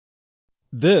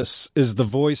This is the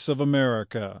voice of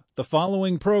America. The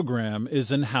following program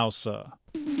is in Hausa.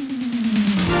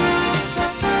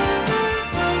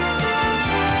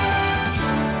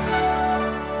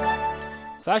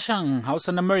 Sashen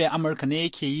Hausa na murya Amurka ne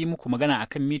yake yi muku magana a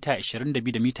kan mita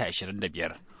 22 da mita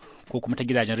 25, ko kuma ta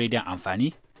gidajen rediyon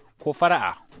amfani, ko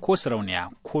fara'a, ko sarauniya,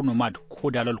 ko nomad, ko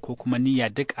dalol, ko kuma niyya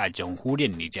duk a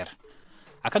jamhuriyar Nijar.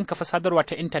 A kan kafa sadarwa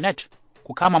ta intanet,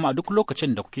 ku kama mu a duk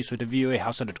lokacin da kuke so da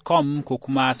voahausa.com ko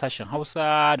kuma sashen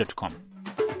hausa.com.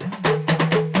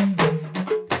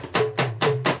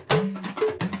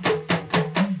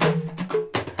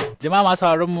 Jama'a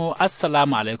masu mu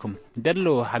assalamu alaikum.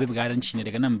 Bello Habib Garanci ne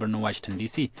daga nan birnin Washington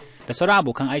DC da sauran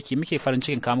abokan aiki muke farin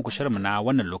cikin kawo muku shirinmu na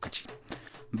wannan lokaci.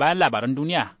 Bayan labaran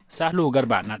duniya, Salihu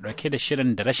Garba na ɗauke da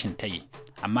shirin da rashin tayi.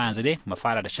 Amma yanzu dai mu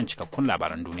fara da shan cikakkun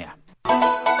labaran duniya.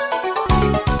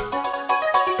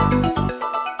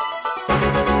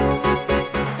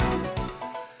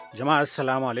 Jama'a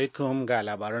assalamu alaikum ga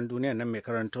labaran duniya nan mai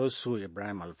karanto su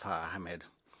Ibrahim Alfa Ahmed.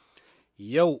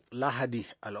 Yau Lahadi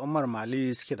al'ummar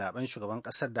Mali suke zaben shugaban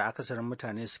ƙasar da akasarin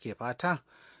mutane suke fata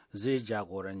zai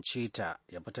jagoranci ta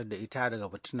ya fitar da ita daga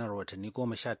fitinar watanni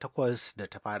 18 da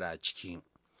ta fada a ciki.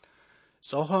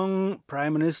 Tsohon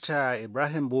Prime Minister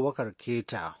Ibrahim Boubacar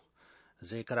Keita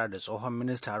zai kara da tsohon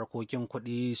minista harkokin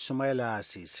kuɗi Sumaila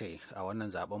Sise a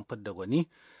wannan zaben fidda gwani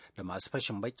da masu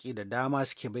fashin baki da dama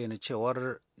suke bayyana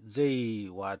cewar zai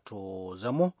wato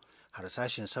zamo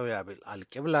harsashin sauya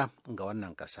alƙibla ga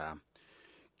wannan ƙasa.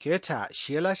 Keta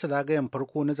shi ya lashe zagayen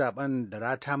farko na zaben da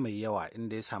rata mai yawa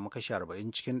inda ya samu kashi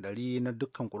 40 cikin 100 na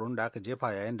dukkan kurun da aka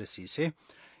jefa yayin da Sise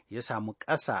ya samu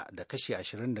ƙasa da kashi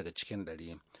 20 daga cikin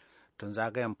 100. Tun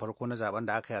zagayen farko na zaben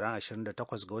da aka yi ran 28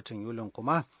 ga watan Yulin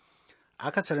kuma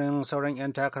akasarin sauran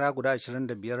 'yan takara guda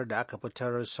 25 da aka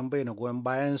fitar sun bayyana goyon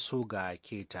bayan su ga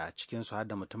Keta, cikin su har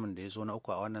da mutumin da ya zo na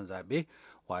uku a wannan zaɓe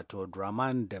wato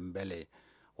Draman Dembele.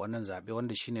 Wannan zaɓe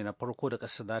wanda shine na farko da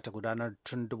ƙasar za ta gudanar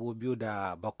tun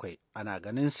 2007 ana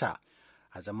ganinsa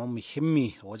a zaman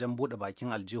muhimmi wajen buɗe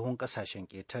bakin aljihun ƙasashen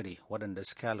ƙetare waɗanda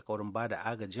suka yi alkawarin ba da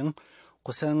agajin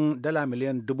kusan dala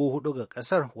miliyan 4,000 ga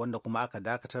ƙasar, wanda kuma aka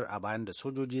dakatar a bayan da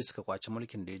sojoji suka kwaci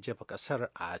mulkin da ya jefa ƙasar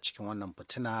a cikin wannan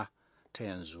fitina ta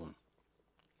yanzu.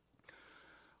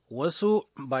 Wasu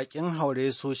baƙin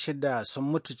haure su 6 sun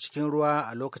mutu cikin ruwa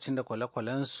a lokacin da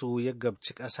kwale-kwalensu ya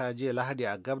gabci ƙasa jiya Lahadi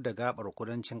a gab da gabar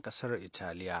kudancin ƙasar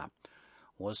Italiya.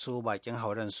 Wasu baƙin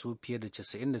hauren su fiye da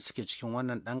 90 da suke cikin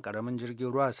wannan ɗan ƙaramin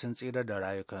jirgin ruwa sun tsira da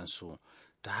rayukansu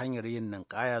ta hanyar yin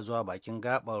ninkaya zuwa bakin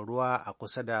gabar ruwa a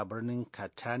kusa da birnin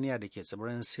Catania da ke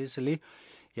tsibirin Sicily,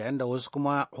 yayin da wasu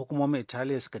kuma hukumomin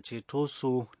Italiya suka ceto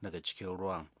su daga cikin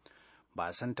ruwan. Ba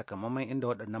a san takamaiman inda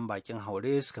waɗannan bakin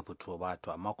haure suka fito ba,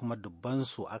 to amma kuma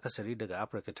dubbansu akasari daga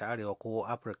Afirka ta Arewa ko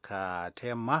Afirka ta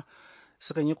Yamma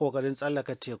sukan yi ƙoƙarin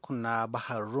tsallaka tekun na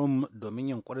Bahar Rum domin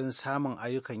yunƙurin samun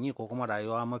ayyukan yi ko kuma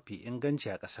rayuwa mafi inganci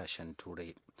a ƙasashen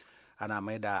Turai. Ana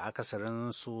mai da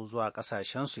akasarin su zuwa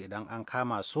ƙasashensu idan an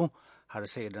kama su, har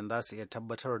sai idan za su iya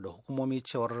tabbatar da hukumomi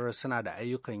cewar suna da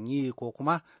ayyukan yi ko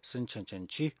kuma sun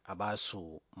cancanci a ba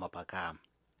su mafaka.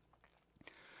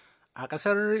 A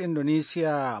ƙasar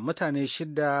Indonesia mutane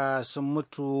 6 sun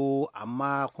mutu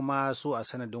amma kuma su a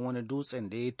sanadin wani dutsen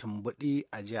da ya tumbuɗi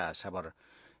a jiya Asabar.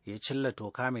 Ya cilla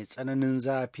toka mai tsananin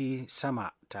zafi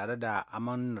sama tare da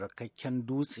aman rakakken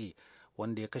dutse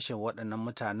wanda ya kashe waɗannan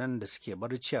mutanen da suke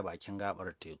barci a bakin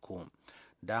gabar teku.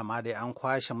 Dama dai an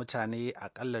kwashe mutane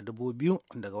aƙalla 2,000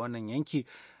 daga wannan yanki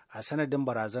a sanadin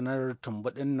barazanar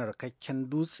tumbuɗin narkakken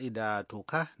dutse da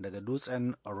toka daga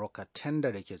dutsen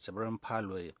Rokatenda da ke tsibirin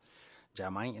Palu.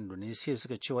 Jami'an Indonesia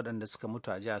suka ce waɗanda suka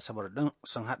mutu a jiya Asabar ɗin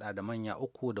sun haɗa da manya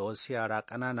 3 da wasu yara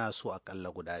ƙanana su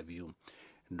aƙalla guda 2.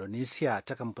 Indonesia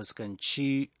takan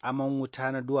fuskanci aman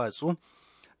wuta na duwatsu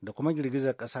da kuma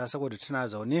girgizar ƙasa saboda tana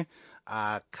zaune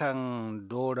a kan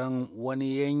doron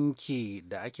wani yanki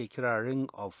da ake kira Ring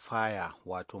of Fire,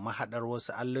 wato mahaɗar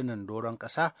wasu allunan doron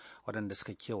ƙasa waɗanda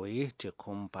suka kewaye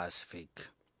tekun Pacific.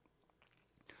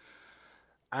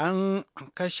 An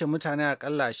kashe mutane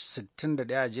akalla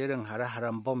 61 a jerin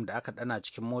hare-haren bom da aka dana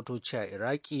cikin motoci a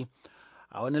Iraki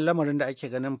a wani lamarin da ake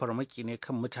ganin farmaki ne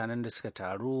kan mutanen da suka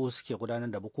taru suke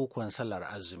gudanar da bukukuwan sallar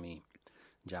azumi.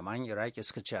 Jami'an Iraki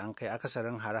suka ce an kai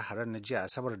akasarin hare-haren na jiya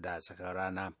Asabar da tsakar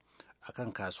rana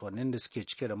akan kasuwannin da suke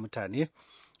cike da mutane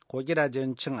ko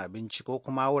gidajen cin abinci ko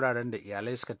kuma wuraren da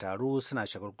iyalai suka taru suna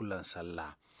shagulgulan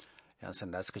sallah. 'Yan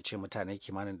sanda suka ce mutane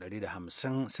kimanin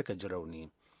 150 suka ji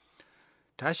rauni.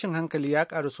 Tashin hankali ya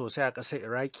ƙaru sosai a ƙasar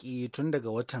Iraki tun daga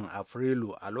watan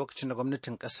Afrilu a lokacin da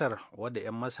gwamnatin ƙasar wadda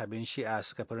 'yan mazhabin Shi'a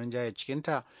suka fi rinjaye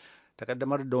cikinta ta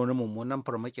kaddamar da wani mummunan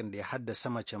farmakin da ya haddasa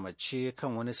mace-mace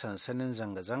kan wani sansanin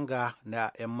zanga-zanga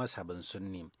na 'yan mazhabin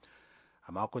Sunni.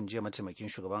 A makon jiya mataimakin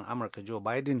shugaban Amurka Joe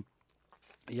Biden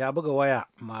ya buga waya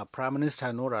ma Prime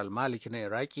Minister Nur al-Maliki na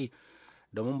Iraki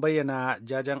domin bayyana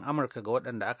jajen Amurka ga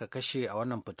waɗanda aka kashe a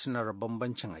wannan fitinar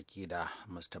bambancin akida.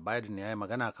 Mr. Biden ya yi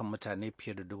magana kan mutane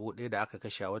fiye da 1,000 da aka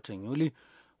kashe a watan Yuli,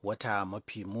 wata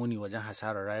mafi muni wajen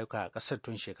hasarar rayuka a ƙasar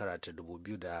tun shekara ta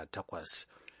 2008.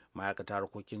 Ma'aikatar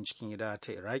harkokin cikin gida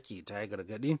ta Iraki ta yi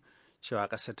gargaɗi cewa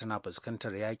ƙasar tana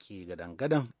fuskantar yaƙi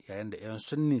gadan-gadan yayin da 'yan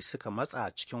Sunni suka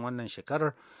matsa cikin wannan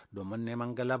shekarar domin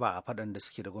neman galaba a faɗan da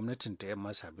suke da gwamnatin ta 'yan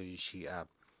mazhabin Shi'a.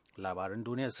 Labaran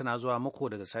duniya suna zuwa muku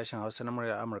daga sashen Hausa na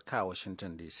muryar Amurka a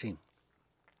Washington DC.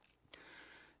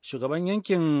 Shugaban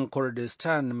yankin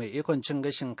Kurdistan mai ikon cin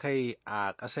gashin kai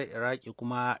a ƙasar Iraki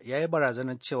kuma ya yi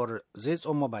barazanar cewar zai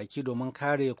tsoma baki domin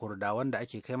kare Kurdawan da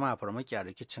ake kai ma farmaki a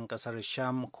rikicin ƙasar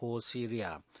Sham ko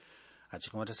Syria. A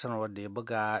cikin wata sanarwar da ya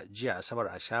buga jiya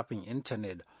Asabar a shafin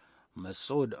intanet,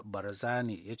 Masoud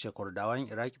Barzani ya ce Kurdawan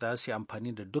Iraki za su yi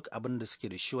amfani da duk abin da suke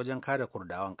da shi wajen kare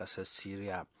Kurdawan ƙasar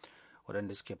Syria,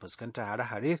 waɗanda suke fuskantar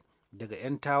hare-hare daga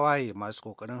 'yan tawaye masu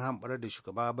ƙoƙarin hamɓarar da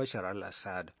shugaba Bashar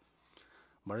al-Assad.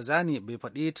 Barzani bai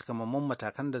faɗi takamaiman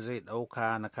matakan da zai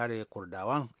ɗauka na kare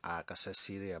Kurdawan a ƙasar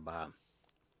Syria ba.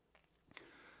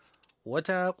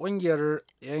 Wata ƙungiyar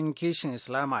 'yan kishin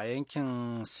Islama a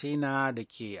yankin Sina da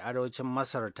ke arewacin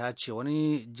Masar ta ce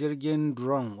wani jirgin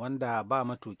drone wanda ba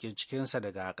matuƙin cikinsa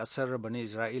daga ƙasar Bani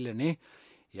Isra'ila ne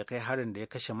ya kai harin da ya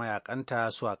kashe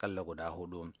mayakanta su aƙalla guda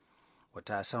 4.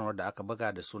 Wata sanarwar da aka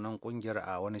buga da sunan ƙungiyar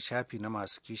a wani shafi na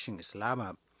masu kishin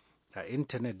Islama a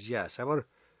intanet jiya Asabar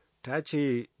ta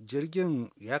ce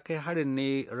jirgin ya kai harin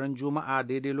ne ran Juma'a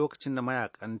daidai lokacin da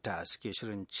mayakanta suke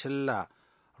shirin cilla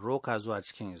roka zuwa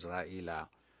cikin Isra'ila.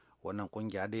 Wannan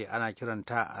kungiya dai ana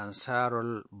kiranta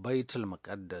Ansarul Baitul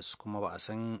Muqaddas kuma ba a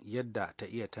san yadda ta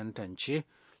iya tantance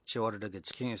cewar daga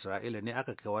cikin Isra'ila ne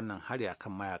aka kai wannan hari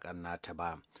akan mayakan nata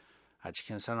ba. A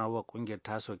cikin sanarwar kungiyar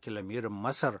ta soki lamirin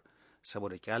Masar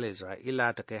saboda kyale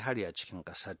Isra'ila ta kai hari a cikin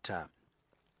ƙasarta.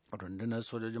 Rundunar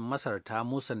sojojin Masar ta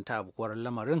musanta abubuwar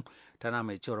lamarin, tana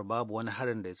mai cewar babu wani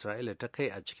harin da Isra'ila ta kai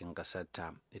a cikin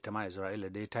ƙasarta. Ita ma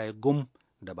Isra'ila dai ta yi gum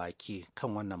da baki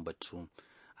kan wannan batu.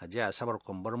 A jiya Asabar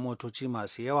kwambar motoci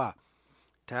masu yawa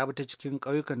ta bi ta cikin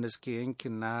ƙauyukan da suke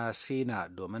yankin na Sina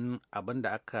domin abin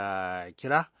da aka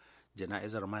kira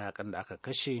jana'izar mayakan da aka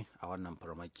kashe a wannan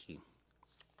farmaki.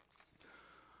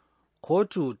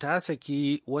 Kotu ta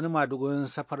saki wani madugun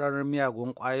safarar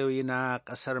miyagun ƙwayoyi na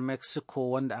ƙasar Mexico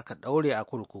wanda aka ɗaure a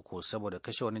kurkuku saboda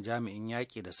kashe wani jami'in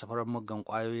yaƙi da safarar muggan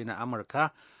ƙwayoyi na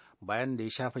Amurka bayan da ya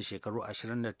shafe shekaru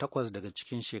 28 daga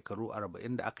cikin shekaru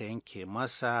 40 da aka yanke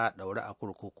masa ɗaure a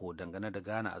kurkuku dangane da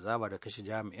gane azaba da kashe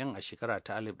jami'in a shekara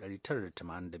ta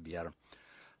 1985.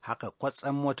 Haka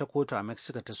kwatsam wata kotu a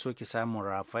Mexico ta soke samun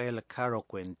Rafael Caro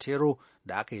Quintero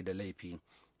da aka yi da laifi.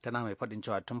 Tana mai faɗin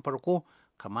cewa tun farko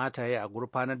kamata ya a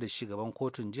gurfanar da shi gaban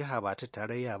kotun jiha ba ta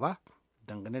tarayya ba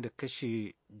dangane da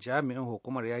kashe jami'in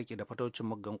hukumar yaƙi da fataucin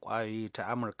muggan ƙwayoyi ta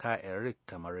Amurka Eric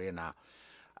Camarena.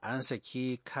 An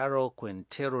saki Caro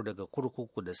Quintero daga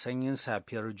kurkuku da sanyin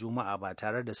safiyar Juma'a ba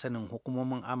tare da sanin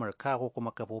hukumomin Amurka ko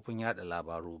kuma kafofin yada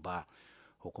labaru ba.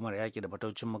 Hukumar yaƙi da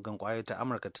fataucin muggan ƙwayoyi ta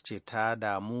Amurka ta ce ta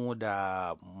damu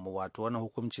da wato wani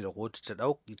hukunci da kotu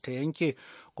ta yanke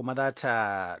kuma za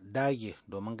ta dage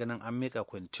domin ganin an miƙa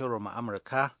Quintero ma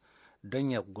Amurka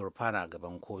don ya gurfana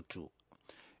gaban kotu.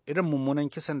 Irin mummunan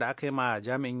kisan da aka yi ma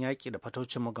jami'in yaƙi da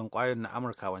fataucin muggan ƙwayoyin na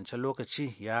Amurka wancan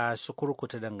lokaci ya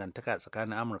sukurkuta dangantaka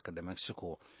tsakanin Amurka da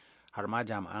Mexico. Har ma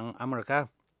jami'an Amurka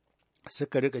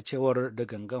suka rika cewar da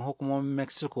gangan hukumomin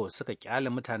Mexico suka kyale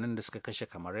mutanen da suka kashe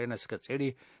Camarena suka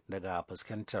tsere daga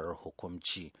fuskantar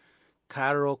hukunci.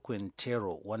 Caro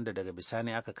Quintero, wanda daga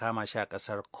bisani aka kama shi a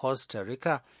ƙasar Costa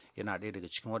Rica, yana ɗaya daga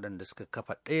cikin waɗanda suka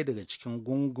kafa ɗaya daga cikin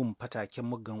gungun fataken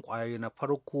muggan ƙwayoyi na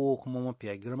farko kuma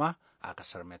mafiya girma a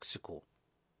ƙasar Mexico.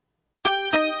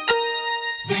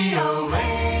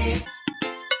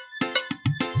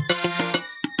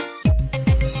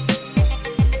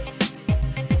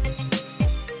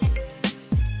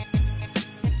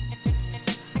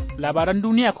 Labaran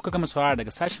duniya kuka gama saurara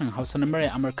daga sashen Hausa na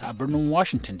muryar Amurka a birnin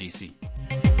Washington DC.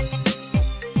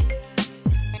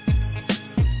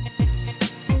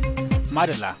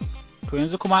 Madalla, to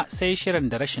yanzu kuma sai shirin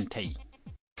da rashin ta yi.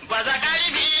 Baza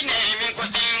ƙarfi nemi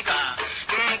kuɗinka,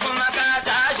 in kuma ka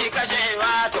tashi kashe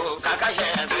wato ka kashe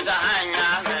su ta hanya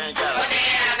mai kyau. Kuɗi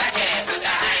ya kashe su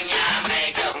ta hanya mai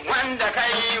kyau. Wanda ka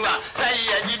yi wa sai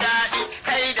ya ji daɗi,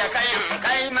 kai da kayin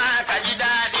kai ma ka ji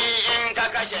daɗi in ka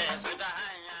kashe su ta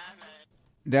hanya mai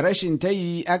kyau. da rashin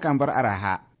tayi akan bar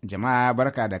araha. Jama'a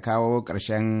barka da kawo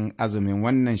ƙarshen azumin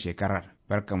wannan shekarar,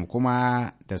 barkamu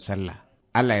kuma da sallah.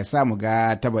 Allah ya sa mu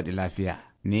ga tabaɗi lafiya.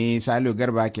 Ni Salihu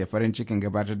Garba ke farin cikin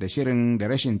gabatar da shirin da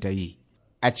rashin tayi.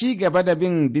 A ci gaba da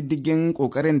bin diddigin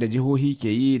ƙoƙarin da jihohi ke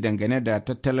yi dangane da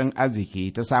tattalin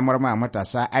arziki ta samar ma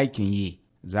matasa aikin yi,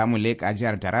 za mu leƙa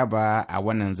jihar Taraba a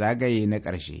wannan zagaye na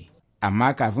ƙarshe.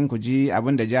 Amma kafin ku ji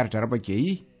abin da jihar Taraba ke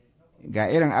yi, ga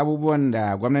irin abubuwan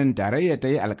da gwamnatin tarayya ta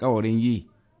yi alkawarin yi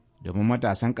domin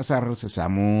matasan ƙasar su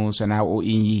samu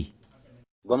sana'o'in yi.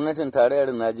 Gwamnatin tarayyar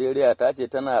Najeriya ta ce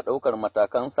tana ɗaukar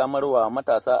matakan samarwa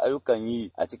matasa ayyukan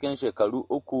yi a cikin shekaru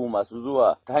 3 masu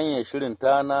zuwa ta hanyar shirin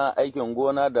ta na aikin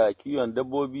gona da kiwon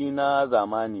dabbobi na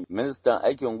zamani. Ministan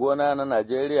aikin gona na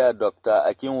Najeriya Dr.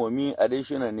 Akinwumi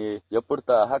Adeshina ne ya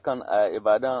furta hakan a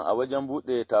Ibadan a wajen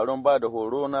buɗe taron ba da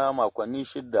horo na makonni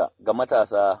 6 ga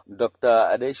matasa.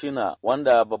 Dr. Adeshina,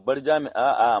 wanda babbar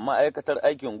jami'a a ma'aikatar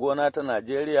aikin gona ta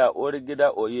Najeriya Origida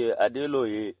Oye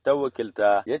Adeloye ta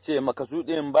wakilta, ya ce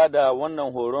makasudi din ba da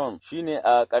wannan horon shine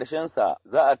a ƙarshensa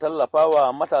za a tallafa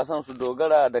wa matasan su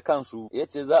dogara da kansu. Ya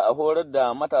ce za a horar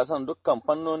da matasan dukkan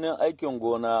fannonin aikin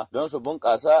gona don su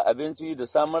bunƙasa abinci da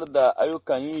samar da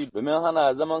ayyukan yi domin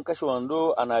hana zaman kashe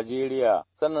wando a Najeriya.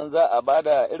 Sannan za a ba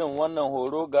da irin wannan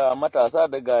horo ga matasa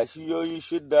daga shiyoyi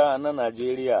 6 na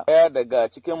Najeriya. Ɗaya daga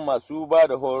cikin masu ba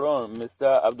da horon,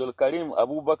 Mr. Abdulkarim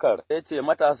Abubakar, ya ce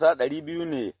matasa 200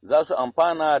 ne za su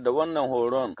amfana da wannan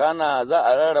horon. Kana za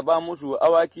a rarraba musu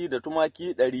awaki da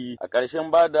tumaki 100 a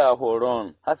ƙarshen bada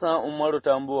horon. Hassan Umaru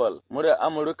Tambuwal, muryar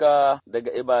Amurka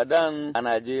daga Ibadan a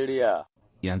Najeriya.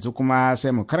 Yanzu kuma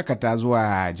sai mu karkata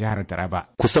zuwa jihar Taraba.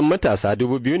 Kusan matasa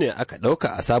 2000 ne aka ɗauka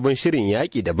a sabon shirin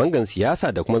yaƙi da bangan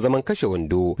siyasa da kuma zaman kashe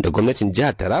wando da gwamnatin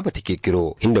jihar Taraba ta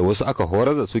kirkiro, inda wasu aka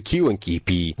horar da su kiwon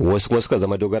kifi, wasu kuma suka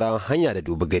zama dogarawan hanya da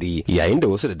duba gari, yayin da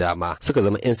wasu da dama suka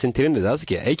zama 'yan sintirin da za su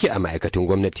ke aiki a ma'aikatan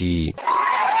gwamnati.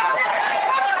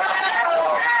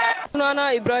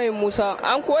 Sunana Ibrahim Musa,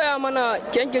 an koya mana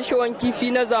kyankyashewan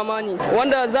kifi na zamani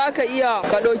wanda za ka iya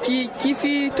ka ɗauki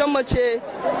kifi ta mace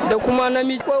da kuma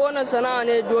namiji. Akwai wannan sana'a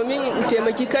ne domin in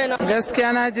taimaki kaina.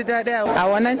 Gaskiya na ji daɗi a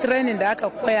wannan training da aka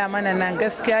koya mana nan,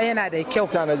 gaskiya yana da kyau.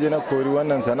 Na je na kori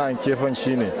wannan sana'an kefan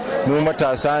shine mu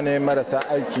matasa ne marasa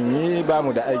aikin yi, ba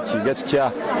mu da aiki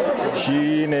gaskiya.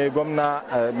 Shi ne gwamna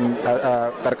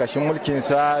a ƙarƙashin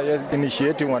mulkinsa ya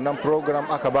initiating wannan program,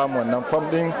 aka ba mu wannan fam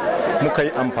ɗin, muka yi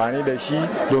amfani da shi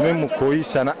domin mu koyi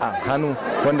sana'a hannu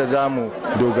wanda za mu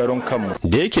dogaron kanmu.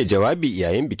 Da yake jawabi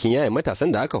yayin bikin yaye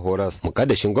matasan da aka horas,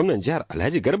 mukaddashin gwamnan jihar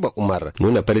Alhaji Garba Umar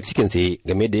nuna farin cikin sa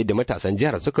game da yadda matasan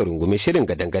jihar suka rungume shirin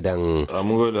gadan-gadan.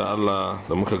 Mun gode Allah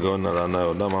da muka ga wannan rana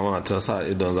yau, dama muna ta sa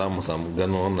idan za mu samu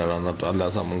ganin wannan rana, to Allah ya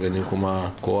sa mun gani,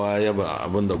 kuma kowa yaba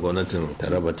abin da gwamnatin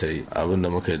Taraba ta yi, abin da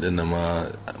muka yi dinna ma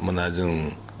muna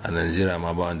jin a Najeriya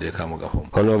ma ba wanda ya kama gafon.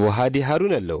 Honorable Hadi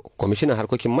Haruna Lau, kwamishinan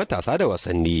harkokin matasa da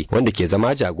wasanni wanda ke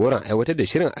zama jagoran aiwatar da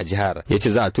shirin a jihar, ya ce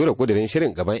za a tura kudirin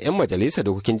shirin gaban 'yan majalisa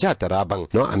dokokin jihar Taraban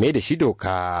don a mai da shi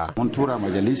doka. Mun tura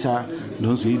majalisa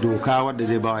don su yi doka wadda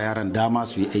zai ba wa yaran dama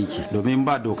su yi aiki. Domin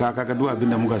ba doka kaga duk abin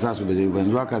da muka sa su ba zai ba.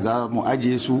 Yanzu haka za mu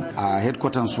ajiye su a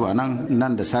headquarters su a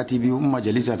nan da sati 2 in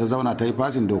majalisa ta zauna ta yi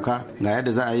fasin doka ga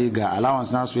yadda za a yi, ga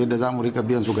allowance nasu yadda za mu rika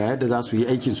biyan su, ga yadda za su yi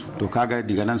aikin su. To kaga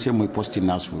diga nan sai mu yi posting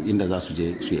nasu inda za su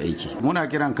je su yi aiki. Muna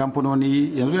kiran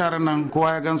kamfanoni, yanzu yaran nan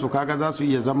kowa ya gansu kaga za su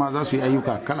iya zama, za su yi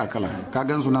ayyuka kala-kala. Ka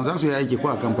gansu nan za su yi aiki ko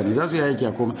a kamfani, za su yi aiki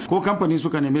a komai. Ko kamfani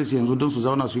suka neme su yanzu don su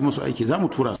zauna su yi musu aiki, za mu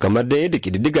tura. Kamar da yadda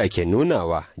kididdiga ke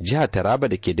nunawa, jihar Taraba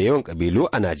da ke da yawan kabilu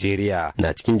a Najeriya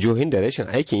na cikin jihohin da rashin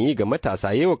aikin yi ga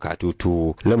matasa yawa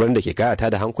katutu, lamarin da ke kayata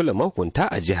da hankulan mahukunta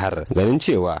a jihar, ganin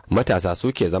cewa matasa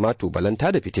su ke zama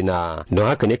tubalanta da fitina. Don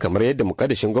haka ne kamar yadda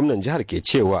mukaddashin gwamnan jihar ke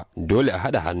cewa dole a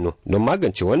haɗa hannu don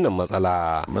magance wannan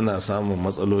matsala. Muna samun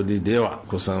matsaloli da yawa,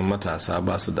 kusan matasa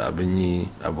ba su da abin yi,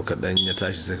 abu kaɗan ya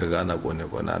tashi sai ka ga ana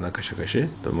kone-kone ana kashe-kashe,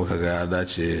 da muka ga ya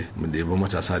dace mu ɗebi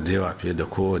matasa da yawa fiye da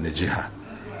kowane jiha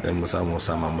don mu samu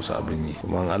sama musu abin yi.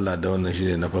 Kuma Allah da wannan shi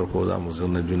ne na farko, za mu zo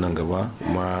na biyu nan gaba,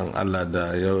 kuma Allah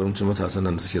da yawancin matasan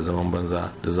nan da suke zaman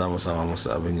banza da za mu sama musu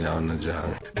abin yi a wannan jiha.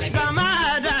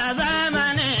 Kama da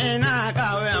zamani na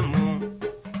ƙauyenmu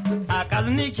a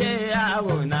ƙaznike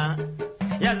yawona,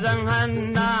 ya zan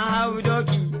hanna hau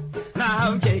doki na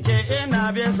hau keke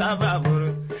ina bisa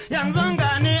babur, yanzu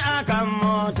gani akan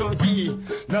motoci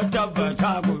na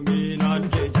tabbata gobe na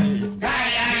nake ce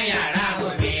kayan yara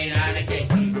gobe na nake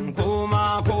ce.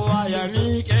 Kuma kowa ya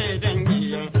miƙe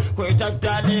dangi ku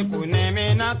tattale ku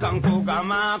neme na kan ku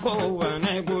gama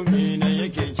kowane gobe na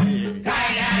yake ce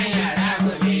kayan yara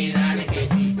gobe na nake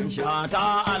ce.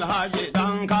 Shata Alhaji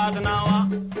dan Kadinawa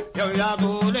yau ya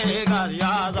zo Legas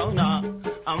ya zauna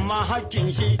amma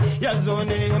hakkin shi ya zo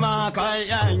nema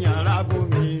kayan yara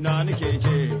gumi na nake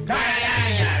ce.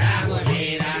 Kayan yara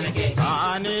gumi na nake ce.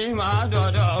 A nema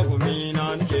dodo gumi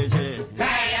na nake ce.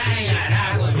 Kayan yara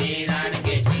gumi na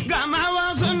nake ce. Gama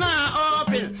wasu na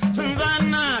ofis sun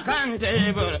zanna kan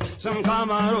tebur sun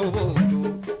kama rubutu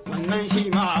wannan shi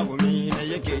ma gumi na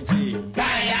yake ce.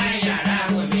 Kayan yara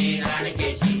gumi na nake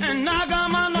ce. Na ga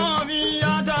manomi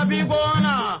ya tafi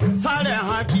gona sare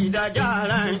haki da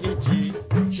gyaran ice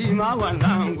shi ma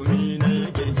wannan gumi na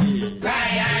yake ci.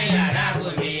 Kayan yara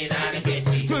gumi na nake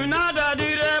ci. Tuna da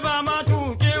direba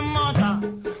matukin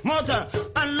mota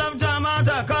an labta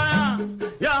mata kaya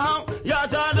ya hau ya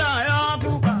tada ya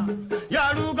tuka ya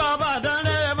ruga ba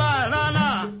dare ba rana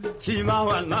shi ma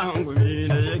wannan gumi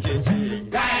na yake ci.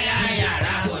 Kayan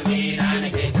yara gumi na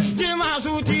nake ci. Ji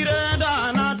masu tire da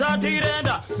na ta tire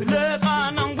da su leƙa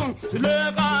nan gun su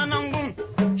leƙa nan gun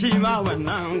shi ma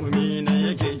wannan gumi na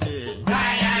yake ci.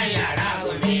 Kayan yara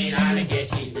gumi na nake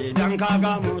ci. Idan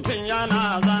kaga mutum yana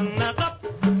zanna tsaf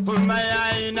kuma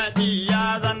yayi naɗi ya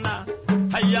zanna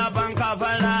hayya ban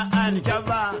kafara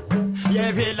alkyaba ya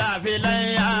fila-filan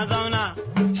ya zauna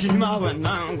shi ma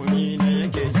wannan gumi na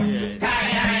yake ci.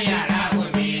 Kayan yara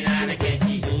gumi na nake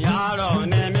ci. Yaro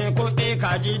ne mai kuɗi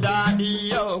ka ji daɗi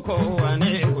yau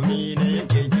kowane gumi na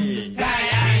yake ci.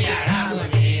 Kayan yara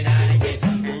gumi na nake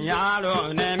ci. Yaro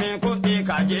ne mai kuɗi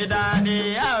ka ji daɗi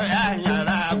yau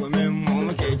yara gumin mu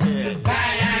muke ci.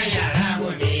 Kayan yara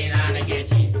gumi na nake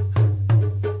ci.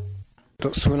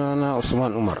 Sunana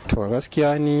Usman Umar. To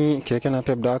gaskiya ni keke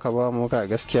napep da aka ba mu ka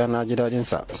gaskiya na ji dadin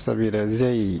sa saboda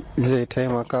zai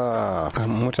taimaka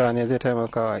mutane, zai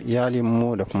taimaka iyalin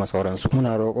mu da kuma sauransu.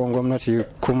 Muna roƙon gwamnati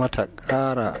kuma ta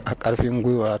ƙara a ƙarfin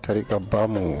gwiwa ta rika ba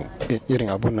mu irin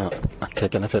abun nan a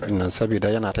keke napep din nan saboda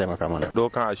yana taimaka mana.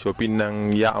 Dokan a shopping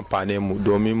nan ya amfane mu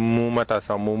domin mu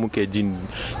matasa mu muke jin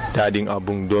dadin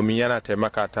abun domin yana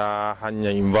taimaka ta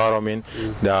hanyar environment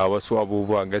da wasu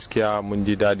abubuwa gaskiya mun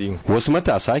ji dadin. Wasu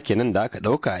matasa kenan da aka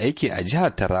ɗauka aiki a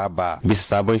jihar Taraba bisa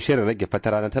sabon shirin rage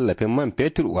fatara na tallafin man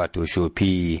fetur wato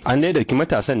shofi. An ne dauki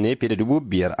matasan ne fiye da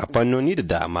 5,000 a fannoni da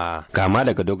dama, kama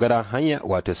daga dogaran hanya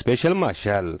wato special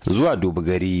marshal zuwa dubu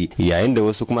gari, yayin da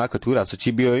wasu kuma aka tura su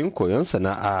cibiyoyin koyon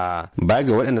sana'a. Baya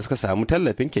ga waɗanda suka samu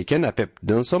tallafin keke napep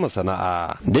don soma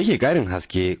sana'a. Da yake ƙarin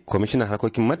haske, kwamishinan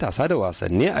harkokin matasa da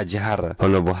wasanni a jihar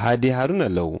Honorable Hadi Haruna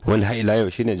Lau, wanda har ila yau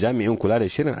shine jami'in kula da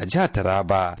shirin a jihar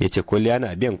Taraba, ya ce kwalliya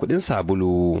na biyan kuɗin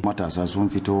sabulu. Matasa sun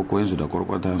fito koyansu da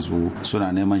kwarkwatansu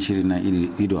suna neman shirin nan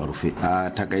ido a rufe. A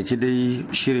takaice dai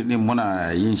shirin din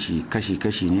muna yin shi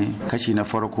kashi-kashi ne. Kashi na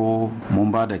farko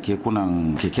mun ba da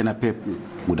kekunan keke napep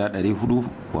guda 400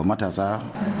 wa matasa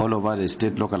all over the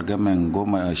state local government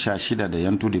 16 da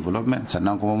yantu development,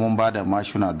 sannan kuma mun ba da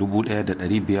mashina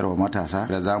 1,500 wa matasa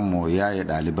da za mu yaye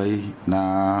ɗalibai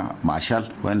na marshal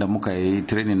wanda muka yi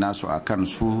training nasu a kan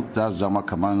su za su zama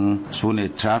kaman su ne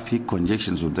traffic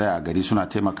congestion su tsaya a gari suna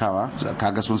taimakawa,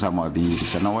 kaga sun samu abin yi.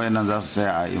 Sannan wayannan za su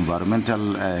tsaya a environmental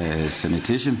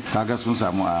sanitation, kaga sun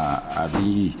samu abin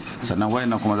yi. Sannan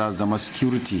wayannan kuma za su zama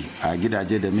security a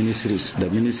gidaje da ministries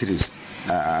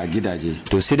a gidaje.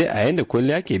 To sai dai a yayin da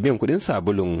kwalliya ke biyan kuɗin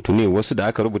sabulun, tuni wasu da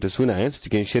aka rubuta sunayensu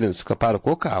cikin shirin suka fara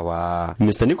kokawa.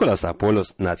 Mr. Nicholas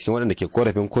Apollos na cikin waɗanda ke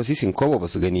korafin ko sisin kobo ba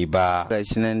su gani ba.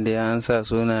 Gashi nan dai an sa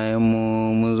sunayen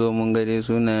mu, mun zo mun gade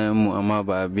sunayen mu amma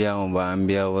ba a biya mu ba, an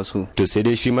biya wasu. To sai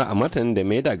dai shi ma a martanin da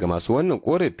mai daga masu wannan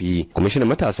korafi, kwamishinan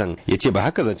matasan ya ce ba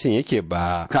haka zancen yake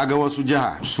ba. Kaga wasu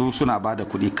jiha su suna ba da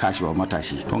kuɗi cash wa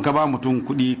matashi. To ka ba mutum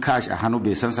kuɗi cash a hannu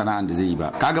bai san sana'an da zai yi ba,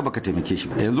 kaga baka taimake shi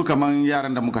ba. Yanzu kaman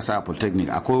yaran da muka sa a polytechnic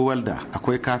akwai welder,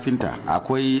 akwai kafinta,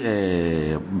 akwai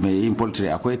mai yin poultry,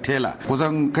 akwai tela,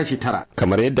 kusan kashi 9.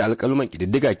 Kamar yadda alƙaluman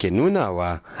ƙididdiga ke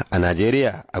nunawa, a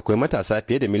Najeriya akwai matasa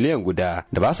fiye da miliyan guda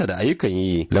da ba su da ayyukan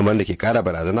yi, lamarin da ke ƙara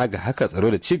barazana ga haka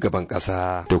tsaro da ci gaban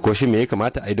ƙasa. To ko shi me ya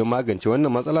kamata a yi don magance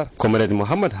wannan matsalar? Comrade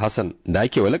Muhammad Hassan da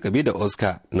ake wa lakabi da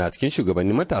Oscar na cikin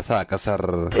shugabannin matasa a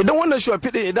ƙasar. Idan wannan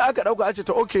shugabi idan aka ɗauka a ce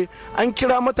ta okay, an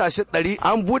kira matashi 100,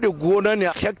 an bude gona ne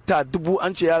hekta 1000,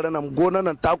 an ce yaran nan gona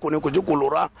nan taku ne, ku ji ku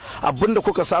lura abinda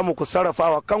kuka samu ku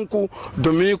sarrafa wa kanku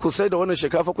domin ku sai da wannan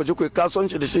shinkafa ku ji ku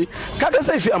kasuwanci da shi, kaga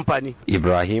sai fi amfani.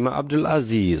 Ibrahim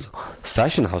Abdulaziz,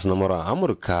 sashin Hausa na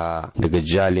Amurka daga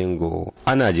Jalingo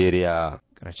a Najeriya.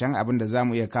 Karshen abin da za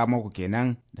mu iya kawo muku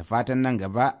kenan, da fatan nan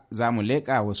gaba za mu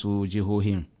leƙa wasu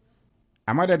jihohin.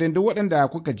 A madadin duk waɗanda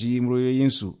kuka ji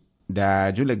muryoyinsu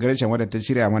da Jula Garshen wadda ta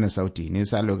shirya mana sauti, ne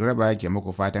Salo Garba ke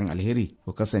muku fatan alheri,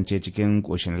 ku kasance cikin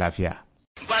ƙoshin lafiya.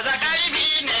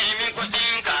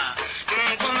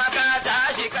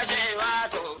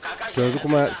 Yanzu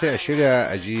kuma sai a shirya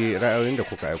a ji ra'ayoyin da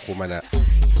kuka aiko mana.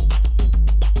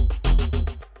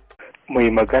 mai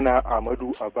magana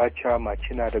Ahmadu Abacha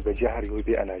Macina daga jihar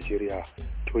Yobe a Najeriya.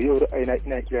 To yau ra'ayina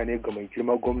ina kira ne ga mai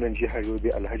girma gwamnan jihar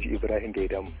Yobe Alhaji Ibrahim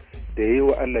Gaidam da yayi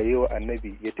wa Allah yayi wa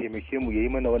Annabi ya taimake mu yayi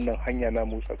mana wannan hanya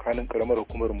namu tsakanin karamar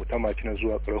hukumar mu ta Macina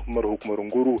zuwa karamar hukumar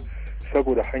Nguru,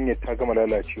 saboda hanyar ta gama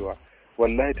lalacewa.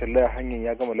 Wallahi tallahi hanyar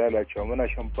ya gama lalacewa, muna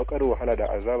shan bakar wahala da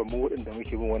azaba mu waɗanda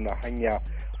muke bin wannan hanya,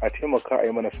 a taimaka a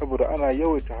yi mana saboda ana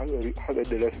yawaita haɗa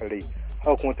da rasa rai.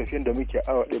 Haka kuma tafiyan da muke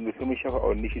awa ɗaya mu sai mun shafa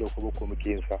awanni 6 ko muke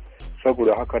yin sa.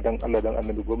 Saboda haka dan Allah dan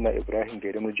Annabi gwamna Ibrahim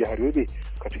Gaidam jihar Yobe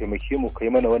ka taimake mu kai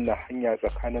mana wannan hanya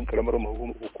tsakanin karamar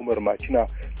hukumar Macina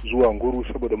zuwa Nguru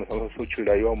saboda mu samu saucin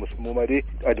rayuwa musamman ma dai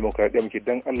a demokradiyya muke,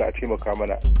 dan Allah a taimaka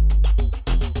mana.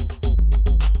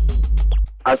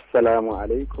 Assalamu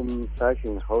alaikum,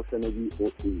 sashin Hausa na BOA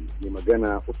mai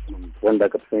magana Usman wanda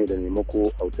aka sani da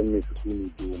maimako autan mai sukuni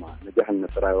Noma na jihar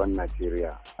Nasarawa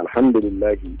Najeriya.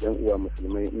 Alhamdulillahi yan uwa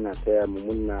musulmai, ina taya mu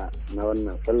munna na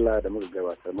wannan sallah da muka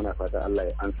gabatar. Muna fata Allah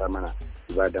ya ansa mana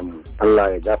ibadan mu,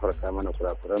 Allah ya gafarta mana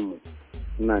kurakuran mu.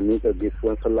 Ina miƙa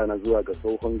gaisuwan sallah na zuwa ga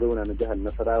tsohon gauna na jihar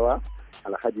Nasarawa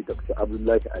Alhaji Dr.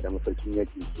 Abdullahi Adamu Sarkin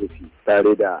Yaki Kefi,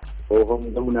 tare da tsohon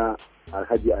gauna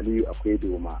Alhaji Aliyu Akwai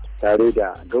Doma, tare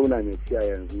da gauna mai ciya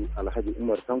yanzu Alhaji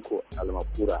Umar Tanko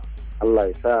Almakura. Allah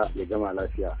ya sa ya gama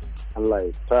lafiya, Allah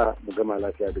ya sa mu gama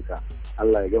lafiya duka,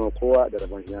 Allah ya gama kowa da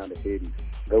rabon shi da heri.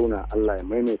 Gauna Allah ya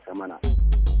maimaita mana.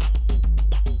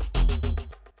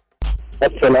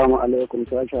 Assalamu alaikum,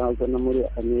 sashen Hausa na murya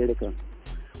Amerika.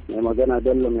 Mai magana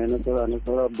Bello mai nasara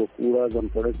Bakura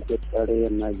Zamfara State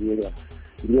tarayyar Najeriya.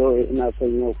 Yau ina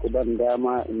son yau ku ban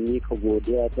dama in yi ka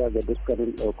godiya ta ga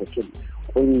dukkanin ɗaukacin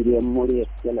ƙungiyar muryar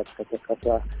talaka ta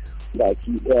ƙasa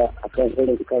baki ɗaya akan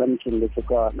irin karamcin da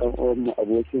suka wa ɗan uwanmu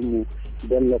abokinmu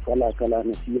Bello kala-kala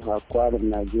nasiha kwarin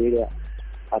Najeriya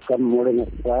akan murnar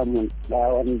samun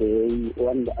ɗawan da ya yi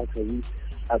wanda aka yi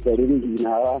a garin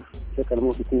Dinawa ta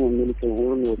karamar hukumar mulkin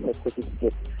Wurno ta Kudu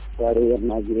State tarayyar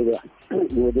Najeriya.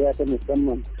 Godiya ta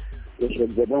musamman da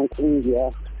shugaban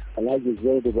ƙungiya Alhaji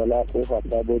Zaidu Bala Kofa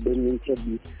Sabo Birnin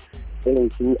Kebbi,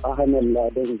 irin su Ahmed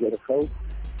Ladan Jarkau,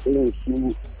 irin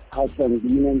su Hassan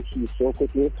Binanci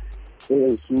Sokoto,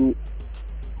 irin su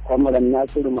Kwamaran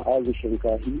Nasiru Ma'azu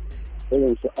Shinkafi,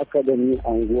 irin su Akademi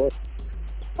Anguwar,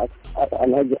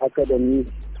 Alhaji Akademi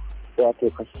wato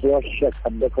kasuwar Sheikh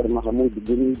Abubakar Mahmud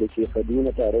Gini da ke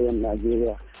Kaduna tarayyar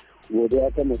Najeriya.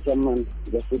 Godiya ta musamman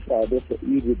da su Sade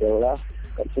Sa'idu Daura,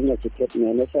 Katsina Tiket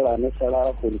mai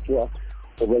nasara Huntuwa.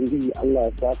 Ubangiji Allah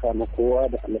ya saka ma kowa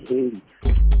da alheri.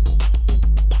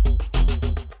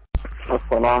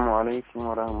 Assalamu alaikum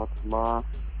wa rahmatullah,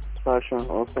 sashen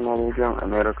Hausa na Rediyon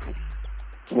America.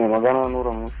 Mai magana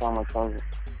Nura Musa Macazu.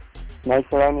 Na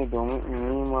kira ne domin in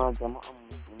yi ma jama'an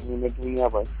musulmi na duniya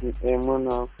baki ɗaya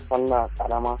muna sallah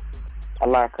karama.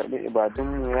 Allah ya karɓi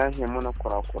ibadunmu, ya yi muna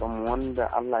kurakuranmu wanda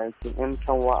Allah ya ce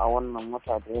 ‘yantarwa a wannan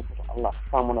wata da ya fita.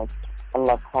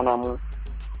 Allah kana mu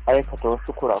aikata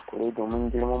wasu kurakurai domin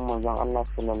girman manzon Allah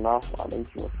sallallahu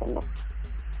alaihi wasallam.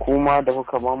 Kuma da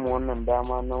kuka bamu wannan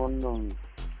dama na wannan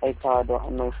aikawa da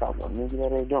wannan saƙonni gidan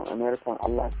rediyon American,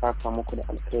 Allah ya saka muku da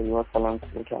alkhairi. Wassalam ku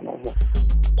mutane.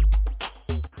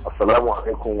 Assalamu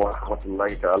alaikum wa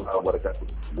rahmatullahi ta'ala wa barakatuh.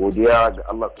 Godiya ga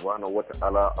Allah subhanahu wa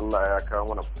ta'ala, Allah ya kawo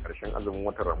mana karshen azumin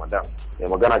watan Ramadan. Mai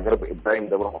magana Garba Ibrahim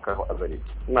da Barka Kafa Azare.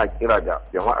 Ina kira ga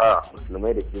jama'a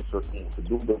musulmai da kiristoci su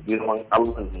duba girman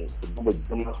Allah ne, su duba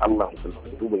girman Allah, su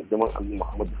duba girman Allah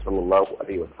Muhammad sallallahu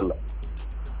alaihi wa sallam.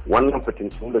 Wannan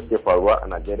fitintun da ke faruwa a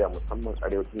Najeriya, musamman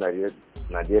arewacin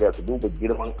Najeriya, su duba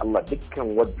girman Allah. Dukkan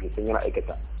wanda sun yana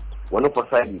aikata wani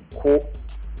fasadi ko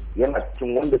yana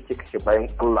cikin wanda suke kashe bayan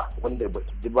Allah, wanda ba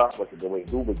su ji ba su gaba, ya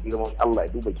duba girman Allah,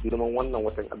 ya duba girman wannan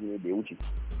watan azumi da ya wuce,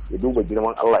 ya duba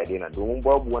girman Allah ya daina. Domin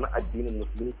babu wani addinin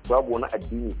musulunci, babu wani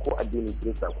addini ko addinin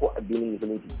Kirista ko addinin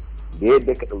musulunci da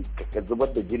yadda ka zubar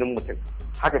da jinin mutum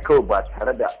haka kawai ba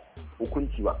tare da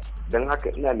hukunci ba. Don haka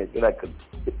ina mai kira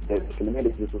da musulmai da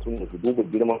Kiristoci su duba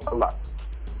girman Allah,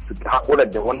 su haƙura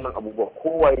da wannan abubuwa.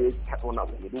 Kowa ya haɗa wani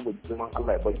abu ya duba girman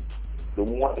Allah ya bari,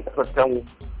 domin wani ƙasar tamu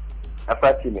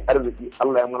ƙasa ce mai arziki.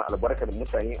 Allah ya mana albarkar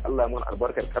mutane, Allah ya mana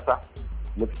albarkar ƙasa.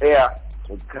 Mu tsaya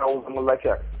mu kawo zaman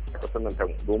lafiya a ƙasar nan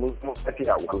tamu, domin zaman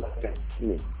lafiya wallahi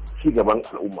shine ci gaban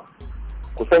al'umma.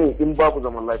 Ku sani in babu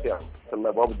zaman lafiya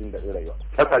Allah babu jin daɗin rayuwa.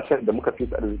 Ƙasashen da muka fi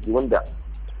su arziki, wanda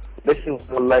rashin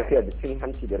zaman lafiya da cin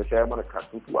hanci da rashawa mana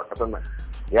kasutu a ƙasar nan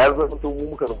ya zama mu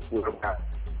muka zama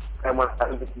kai mana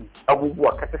arziki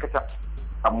abubuwa kata-kata,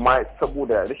 amma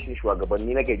saboda rashin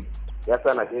shugabanni na gari ya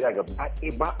sa Najeriya ga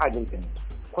ba a jin daɗi,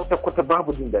 kwata-kwata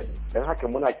babu jin daɗi. Don haka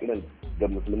muna kiran da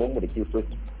musulmanmu da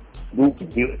kiristoci duba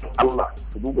girman Allah,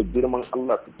 su duba girman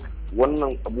Allah, su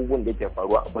wannan abubuwan da yake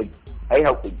faruwa a bari ai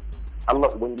haƙuri. Allah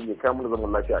ubangiji ya kawo mana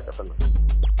zaman lafiya a ƙasar nan.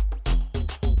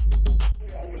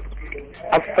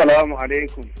 Assalamu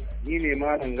alaikum, ni ne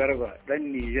Malam Garba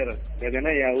dan Nijar daga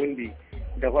nan Yawundi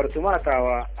da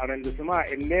Fartumatawa a Randusuma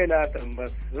Illela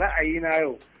Tambas. Ra'ayina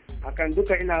yau akan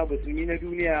duka ina musulmi na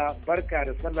duniya barka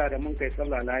da sallah da mun kai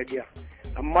sallah lafiya.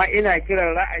 Amma ina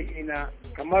kiran ra'ayina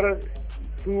kamar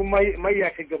su maiya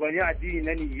shugabannin addini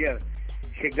na Nijar,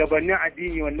 shugabannin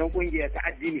addini wannan kungiya ta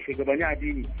addini shugabannin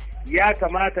addini ya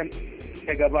kamata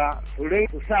da gaba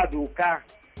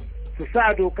su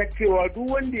sa doka cewa duk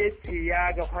wanda ya ce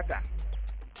ya ga fata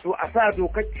to a sa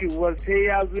dokar cewa sai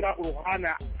ya zo ya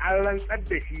ƙur'ana an rantsar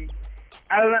da shi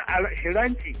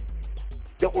shiranci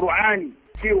da ƙur'ani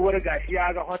cewar gashi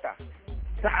ya ga fata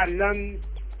sa'annan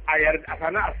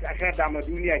a shaida ma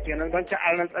duniya kenan don ta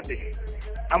an rantsar da shi.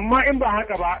 Amma in ba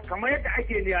haka ba kamar yadda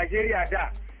ake Najeriya da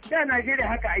Najeriya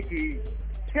haka ake yi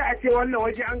sai a ce wannan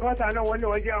waje an ga wata nan wannan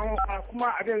waje an haka kuma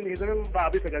abin ne zama ba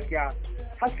bisa gaskiya.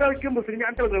 Har sarkin musulmi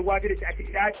an taɓa zargwa da shi a ce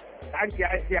an ce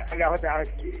an ga wata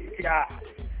ya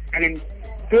ganin.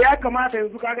 To ya kamata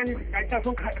yanzu ka gani a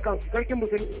sun kaɗa kansu sarkin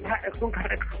musulmi sun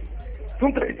kaɗa kansu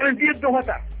sun kaɗa yadda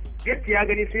wata yadda ya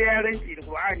gani sai ya ranci da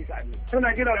Qur'ani sa'ani. Sai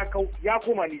Najeriya ya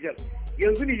koma Nijar.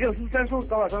 Yanzu Nijar sun san sun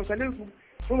kawo sansanin su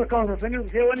sun kawo sansanin su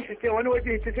sai wani shi wani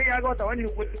waje sai ya ga wata wani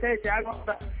hukunci sai ya ga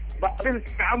wata ba abin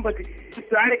da an bata su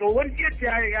rika wani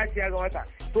yadda ya ce ya ga wata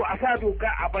to a sa doka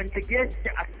a bantake shi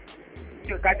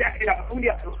a kaji a ila a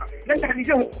duniya nan da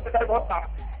Nijar hukunta ta wata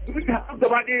duk da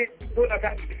gaba ɗaya dole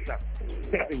ta isa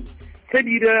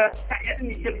sabida ta yan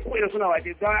Nijar ko ina suna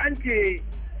waje ga an ce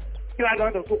kira ga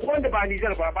wata ko wanda ba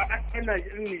Nijar ba ɗan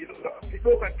Nijar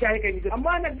doka ta haika Nijar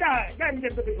amma nan da Nijar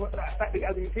ta fi wata ta fi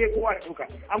azumi sai kowa da doka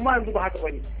amma yanzu ba haka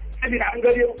bane sabida an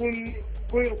gare kun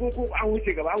an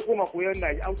wuce gaba an koma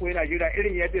koyi Najeriya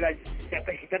irin yadda ya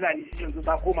kashi ta zani yanzu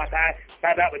ta koma ta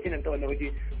daba kinan ta wannan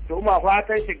waje to ma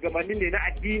fatan shugabanni ne na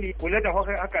addini kula da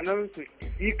haka nan su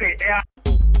yi kai daya.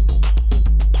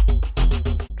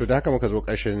 To da haka muka zo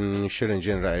ƙarshen shirin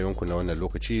jin ra'ayoyinku na wannan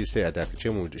lokaci sai a dakace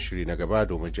mu da shiri na gaba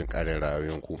domin jin ƙarin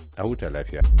ra'ayoyinku. A huta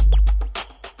lafiya.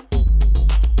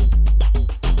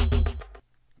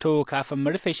 To kafin mu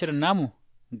rufe shirin namu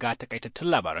ga takaitattun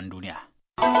labaran duniya.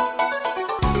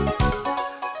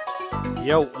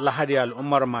 Yau Lahadi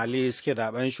al'ummar Mali suke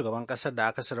zaben shugaban ƙasar da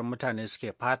akasarin mutane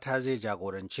suke fata zai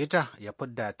jagorance ta ya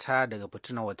fidda ta daga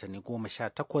fitinar watanni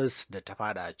 18 da ta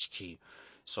fada a ciki.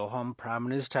 Tsohon Prime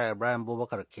Minister Ibrahim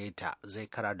Boubacar Keita zai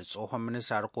kara da tsohon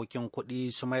ministan harkokin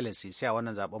kuɗi Sumaila Sisi a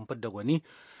wannan zaben fidda gwani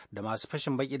da masu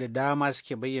fashin baki da dama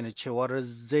suke bayyana cewar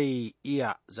zai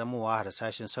iya zamowa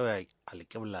harsashin sauya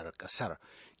alƙiblar ƙasar.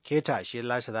 Keta shi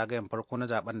lashe zagayen farko na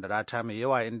zaben da rata mai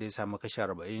yawa inda ya samu kashi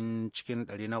 40 cikin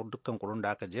 100 na dukkan kurun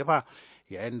da aka jefa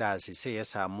yayin da Sise ya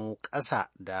samu ƙasa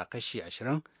da kashi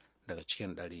 20 daga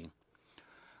cikin 100.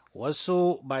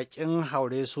 Wasu bakin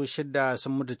haure su 6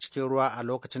 sun mutu cikin ruwa a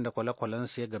lokacin da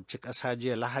kwale-kwalensu ya gabci ƙasa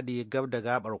jiya Lahadi gab da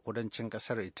gabar kudancin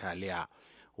ƙasar Italiya.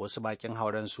 Wasu bakin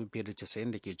hauren su fiye da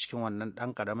 90 da ke cikin wannan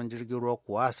ɗan ƙaramin jirgin ruwa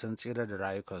kuwa sun tsira da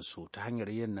rayukansu ta hanyar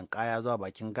yin ninkaya zuwa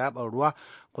bakin gabar ruwa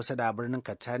kusa da birnin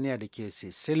Catania da ke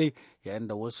Sicily yayin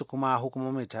da wasu kuma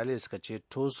hukumomin Italiya suka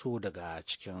ceto su daga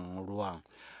cikin ruwan.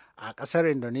 A ƙasar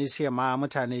Indonesia ma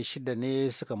mutane 6 ne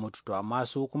suka mutu to amma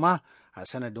su kuma a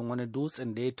sanadin wani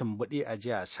dutsen da ya tumbuɗe a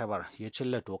jiya Asabar ya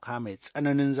cilla toka mai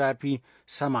tsananin zafi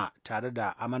sama tare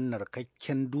da amannar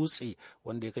kakken dutse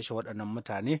wanda ya kashe waɗannan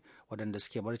mutane waɗanda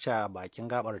suke barci a bakin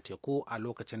gabar teku a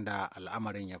lokacin da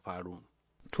al'amarin ya faru.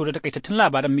 To da takaitattun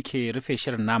labaran muke rufe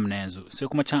shirin namu na yanzu sai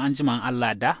kuma can an jima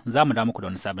Allah da za mu da muku da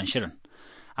wani sabon shirin.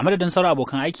 A madadin sauran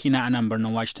abokan aiki na anan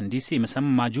birnin Washington DC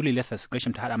musamman ma Julie Lethas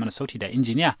Gresham ta haɗa mana sauti da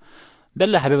injiniya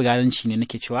Bello Habib Garanci ne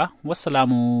nake cewa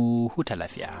wassalamu huta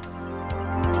lafiya.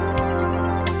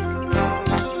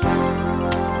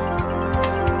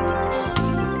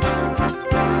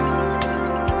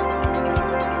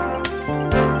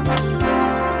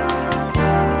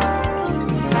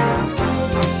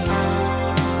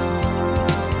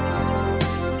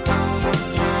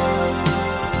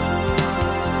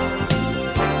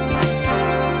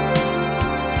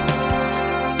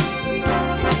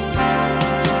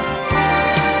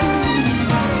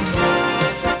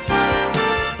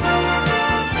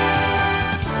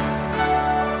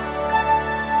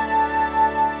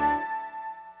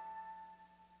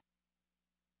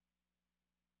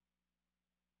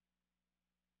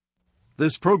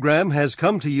 This program has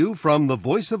come to you from the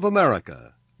Voice of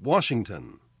America,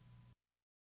 Washington.